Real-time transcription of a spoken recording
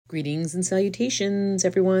Greetings and salutations,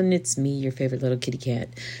 everyone. It's me, your favorite little kitty cat,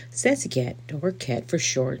 Sassy Cat, or Cat for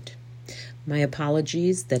short. My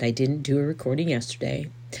apologies that I didn't do a recording yesterday.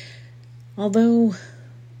 Although,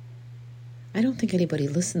 I don't think anybody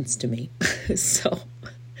listens to me. So,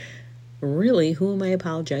 really, who am I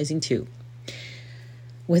apologizing to?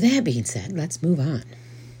 With that being said, let's move on.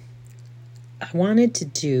 I wanted to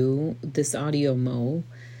do this audio mo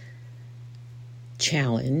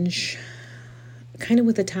challenge kind of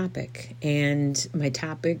with a topic, and my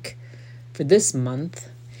topic for this month,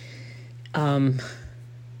 for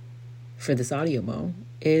this audio mo,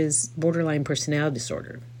 is borderline personality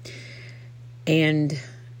disorder, and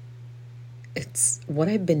it's what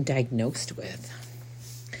I've been diagnosed with,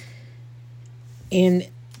 and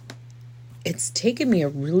it's taken me a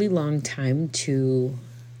really long time to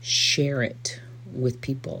share it with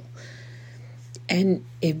people, and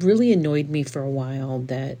it really annoyed me for a while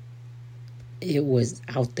that it was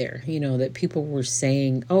out there, that people were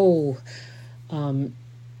saying,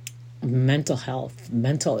 mental health,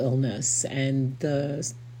 mental illness, and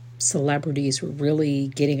the celebrities were really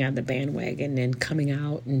getting on the bandwagon and coming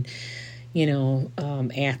out, and,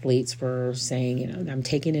 athletes were saying, I'm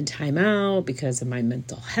taking a time out because of my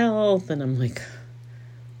mental health. And I'm like,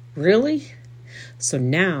 really? So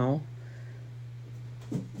now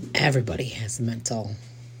everybody has a mental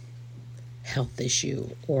health issue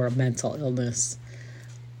or a mental illness.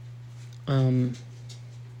 My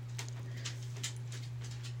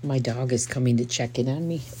dog is coming to check in on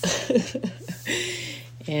me.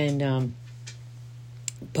 And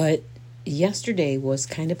but yesterday was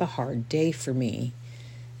kind of a hard day for me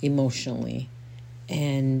emotionally.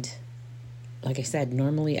 And like I said,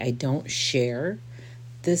 normally I don't share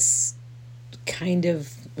this kind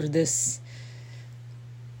of, or these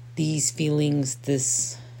feelings,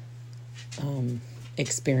 this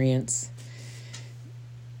experience,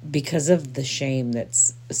 because of the shame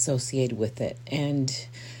that's associated with it. And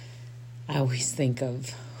I always think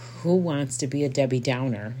of, who wants to be a Debbie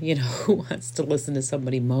Downer? Who wants to listen to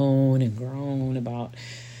somebody moan and groan about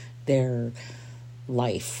their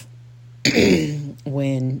life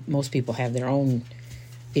when most people have their own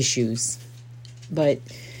issues? But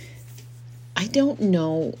I don't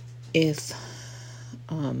know if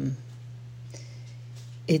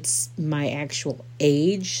it's my actual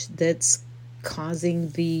age that's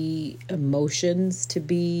causing the emotions to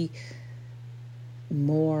be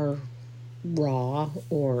more raw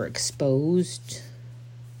or exposed.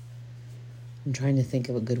 I'm trying to think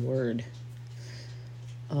of a good word.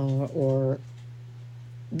 Or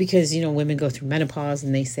because, women go through menopause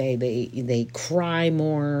and they say they cry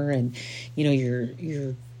more, and, your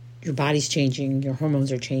body's changing, your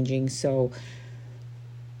hormones are changing. So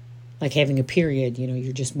like having a period,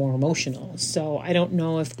 you're just more emotional. So I don't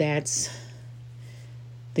know if that's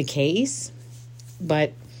the case,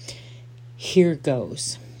 but here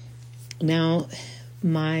goes. Now,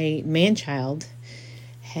 my man-child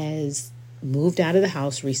has moved out of the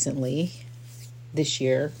house recently this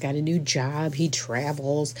year, got a new job. He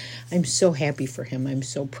travels. I'm so happy for him. I'm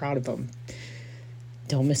so proud of him.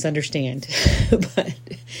 Don't misunderstand, but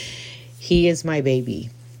he is my baby.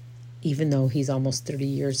 Even though he's almost 30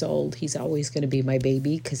 years old, he's always going to be my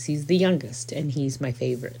baby because he's the youngest and he's my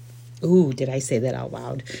favorite. Ooh, did I say that out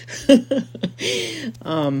loud?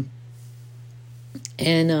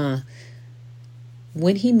 And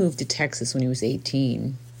when he moved to Texas when he was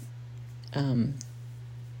 18,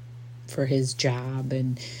 for his job,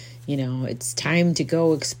 and, it's time to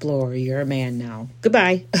go explore. You're a man now.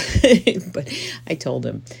 Goodbye. But I told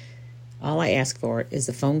him, all I ask for is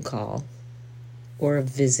a phone call or a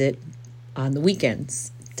visit on the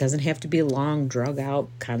weekends. It doesn't have to be a long, drug-out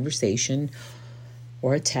conversation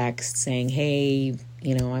or a text saying, hey,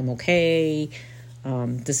 I'm okay,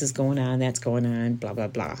 this is going on, that's going on, blah, blah,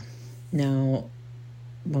 blah. Now,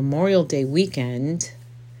 Memorial Day weekend,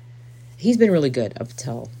 he's been really good up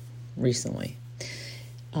till recently.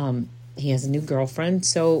 He has a new girlfriend,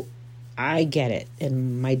 so I get it.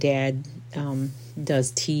 And my dad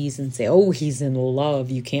does tease and say, he's in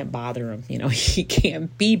love, you can't bother him. He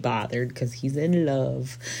can't be bothered because he's in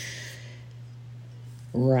love.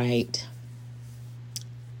 Right.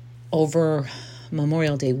 Over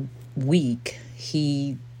Memorial Day week,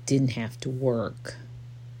 he didn't have to work.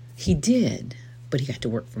 He did, but he got to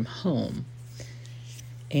work from home.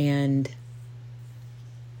 And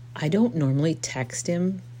I don't normally text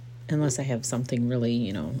him unless I have something really,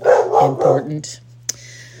 important.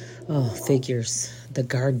 Oh, figures. The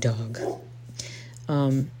guard dog.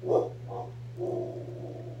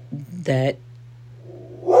 That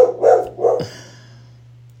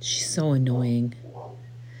she's so annoying.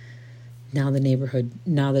 Now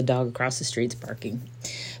the dog across the street's barking.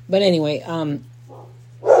 But anyway,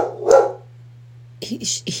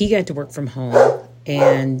 he got to work from home,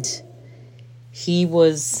 and he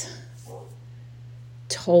was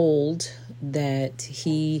told that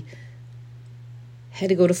he had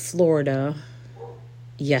to go to Florida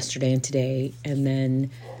yesterday and today, and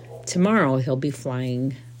then tomorrow he'll be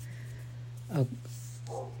flying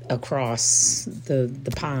across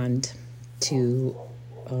the pond to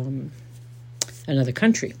another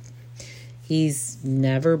country. He's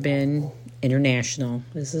never been international.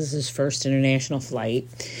 This is his first international flight.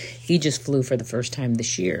 He just flew for the first time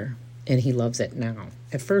this year, and he loves it now.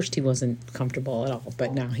 At first, he wasn't comfortable at all,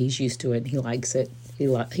 but now he's used to it, and he likes it. He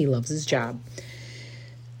loves his job.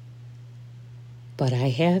 But I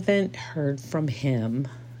haven't heard from him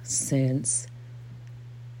since,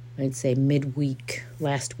 I'd say, midweek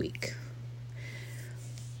last week.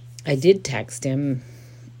 I did text him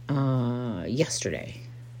yesterday.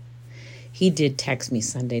 He did text me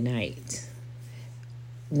Sunday night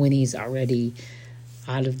when he's already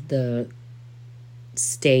out of the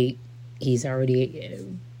state. He's already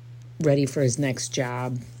ready for his next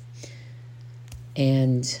job.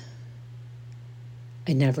 And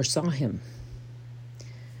I never saw him.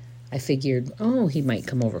 I figured, he might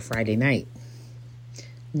come over Friday night.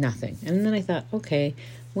 Nothing. And then I thought, okay,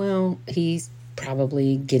 well, he's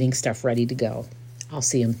probably getting stuff ready to go. I'll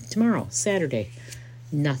see him tomorrow, Saturday.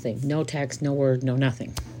 Nothing. No text, no word, no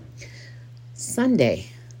nothing. Sunday,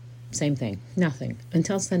 same thing. Nothing.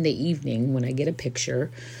 Until Sunday evening when I get a picture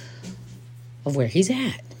of where he's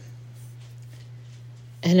at.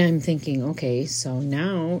 And I'm thinking, okay, so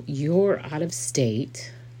now you're out of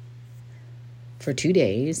state for 2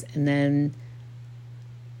 days, and then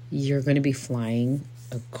you're going to be flying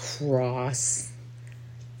across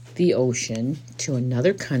the ocean to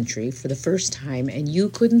another country for the first time, and you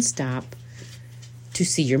couldn't stop to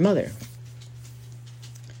see your mother.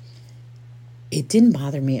 It didn't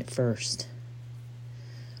bother me at first,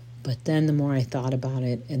 but then the more I thought about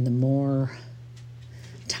it and the more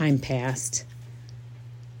time passed,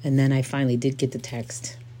 and then I finally did get the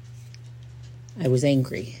text, I was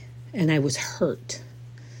angry and I was hurt.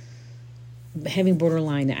 Having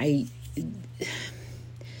borderline,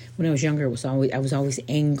 when I was younger, I was always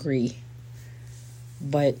angry,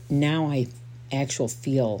 but now I actually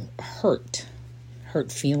feel hurt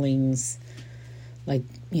feelings, like,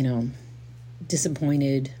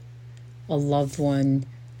 disappointed, a loved one,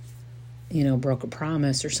 broke a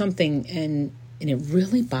promise or something, and it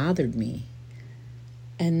really bothered me.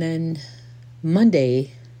 And then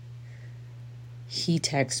Monday, he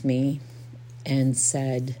texted me and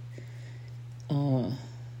said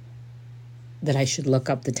that I should look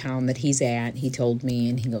up the town that he's at. He told me,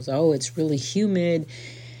 and he goes, it's really humid,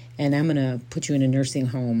 and I'm going to put you in a nursing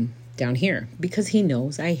home down here, because he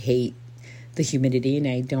knows I hate the humidity and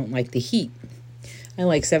I don't like the heat. I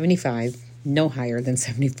like 75, no higher than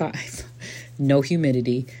 75, no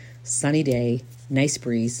humidity, sunny day, nice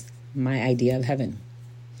breeze, my idea of heaven.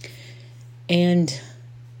 And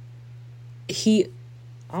he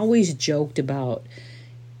always joked about,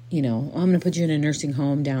 I'm going to put you in a nursing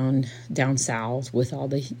home down south with all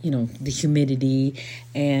the, the humidity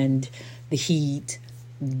and the heat,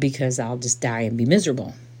 because I'll just die and be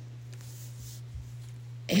miserable.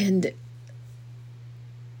 And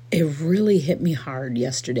it really hit me hard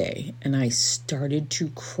yesterday, and I started to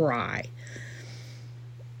cry.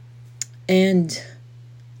 And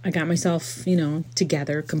I got myself,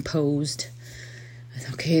 together, composed. I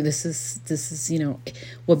thought, okay, this is,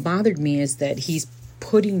 what bothered me is that he's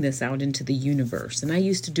putting this out into the universe. And I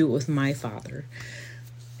used to do it with my father.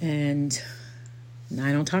 And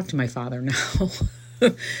I don't talk to my father now.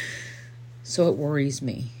 So it worries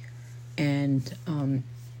me. And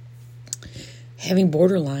having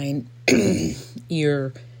borderline,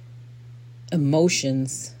 your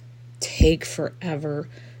emotions take forever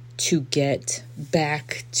to get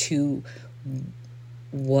back to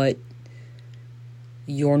what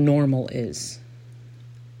your normal is.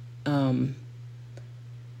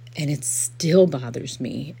 And it still bothers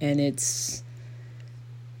me. And it's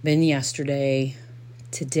been yesterday,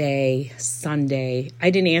 today, Sunday. I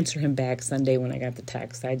didn't answer him back Sunday when I got the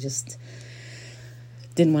text. I just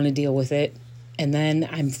didn't want to deal with it. And then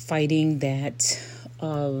I'm fighting that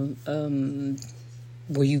where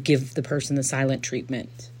you give the person the silent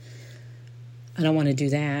treatment. I don't want to do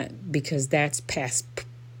that, because that's past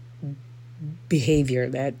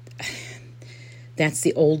behavior. That's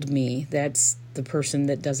the old me. That's the person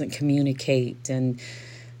that doesn't communicate, and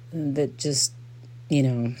that just,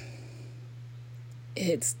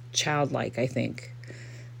 it's childlike, I think.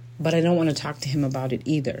 But I don't want to talk to him about it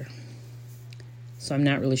either. So I'm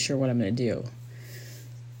not really sure what I'm going to do.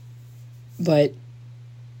 But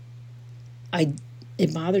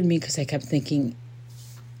it bothered me because I kept thinking,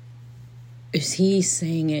 is he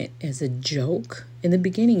saying it as a joke? In the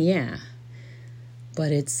beginning, yeah.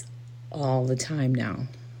 But it's all the time now.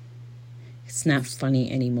 It's not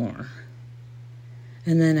funny anymore.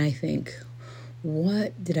 And then I think,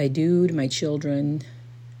 what did I do to my children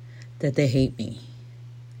that they hate me?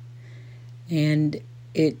 And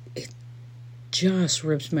it just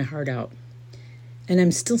rips my heart out. And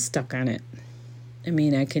I'm still stuck on it. I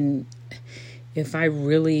mean, if I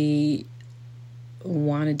really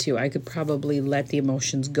wanted to, I could probably let the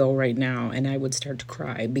emotions go right now and I would start to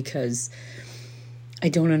cry because I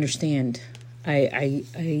don't understand.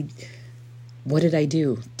 What did I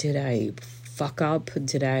do? Did I fuck up?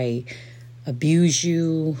 Did I abuse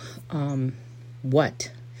you?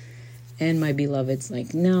 What? And my beloved's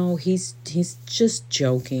like, no, he's just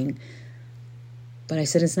joking. But I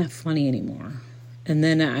said, it's not funny anymore. And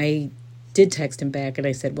then I did text him back and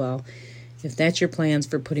I said, well, if that's your plans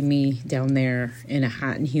for putting me down there in a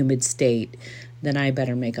hot and humid state, then I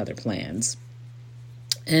better make other plans.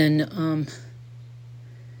 And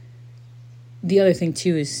the other thing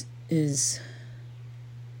too is it's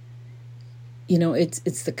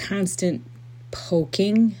the constant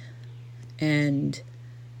poking and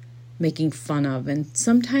making fun of, and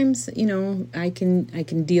sometimes I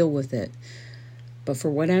can deal with it, but for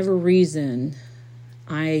whatever reason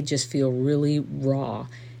I just feel really raw.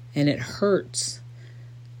 And it hurts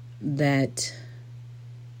that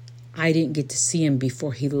I didn't get to see him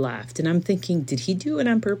before he left. And I'm thinking, did he do it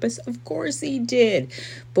on purpose? Of course he did.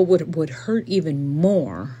 But what would hurt even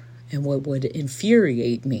more and what would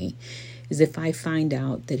infuriate me is if I find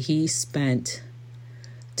out that he spent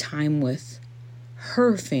time with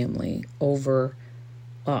her family over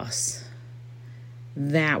us.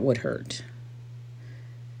 That would hurt.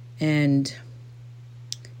 And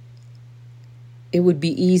it would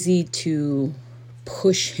be easy to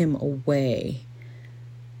push him away.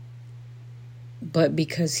 But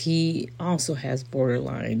because he also has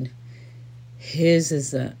borderline, his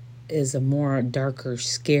is a more darker,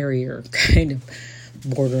 scarier kind of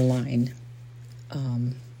borderline,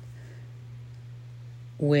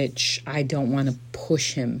 which I don't want to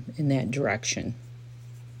push him in that direction.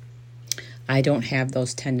 I don't have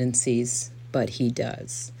those tendencies, but he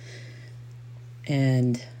does.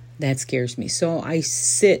 And that scares me. So I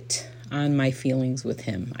sit on my feelings with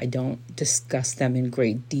him. I don't discuss them in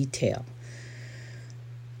great detail.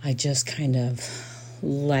 I just kind of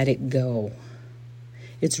let it go.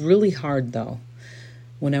 It's really hard, though.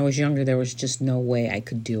 When I was younger, there was just no way I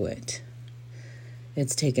could do it.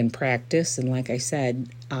 It's taken practice, and like I said,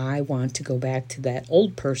 I want to go back to that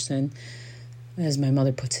old person. As my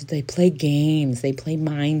mother puts it, they play games. They play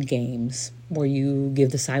mind games where you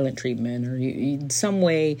give the silent treatment or you some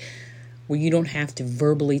way where you don't have to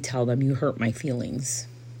verbally tell them you hurt my feelings.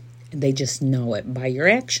 They just know it by your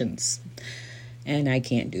actions. And I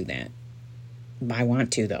can't do that. I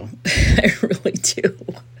want to, though. I really do.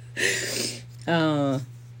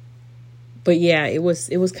 But yeah, it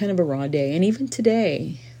was kind of a raw day. And even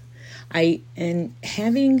today, I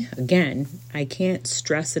can't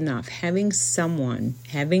stress enough, having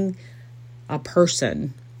a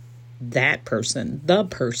person, the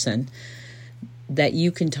person that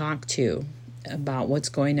you can talk to about what's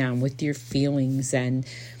going on with your feelings and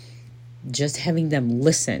just having them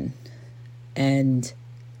listen. And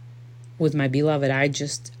with my beloved, I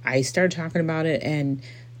started talking about it, and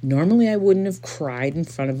normally I wouldn't have cried in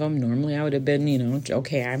front of him. Normally I would have been,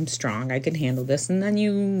 okay, I'm strong, I can handle this. And then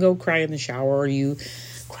you go cry in the shower, or you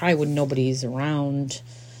cry when nobody's around,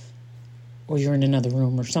 or you're in another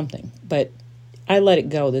room or something. But I let it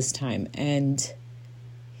go this time. And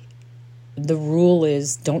the rule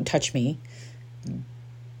is don't touch me,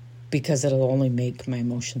 because it'll only make my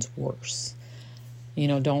emotions worse.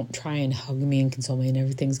 Don't try and hug me and console me and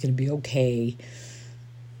everything's going to be okay.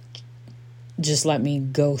 Just let me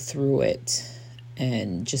go through it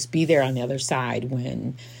and just be there on the other side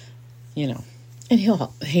when, and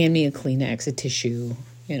he'll hand me a Kleenex, a tissue,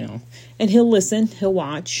 and he'll listen, he'll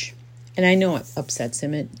watch. And I know it upsets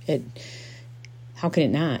him. It how can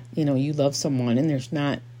it not? You love someone and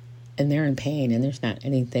they're in pain, and there's not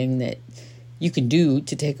anything that you can do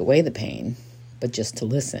to take away the pain, but just to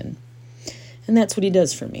listen. And that's what he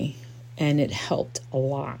does for me. And it helped a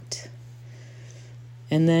lot.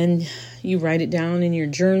 And then you write it down in your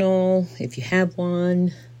journal, if you have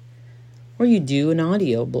one, or you do an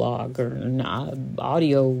audio blog or an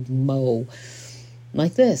audio mo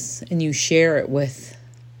like this, and you share it with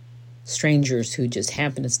strangers who just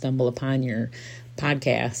happen to stumble upon your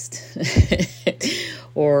podcast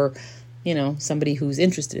or, somebody who's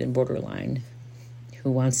interested in borderline,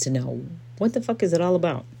 who wants to know what the fuck is it all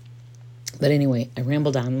about. But anyway, I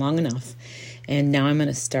rambled on long enough, and now I'm going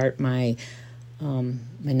to start my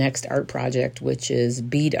next art project, which is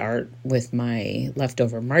bead art with my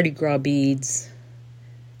leftover Mardi Gras beads.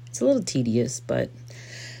 It's a little tedious, but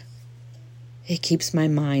it keeps my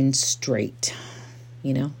mind straight,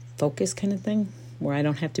 focus kind of thing, where I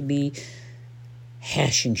don't have to be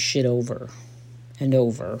hashing shit over and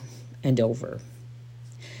over and over.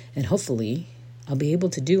 And hopefully I'll be able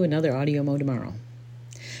to do another audio mode tomorrow.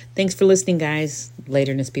 Thanks for listening, guys.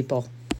 Laterness, people.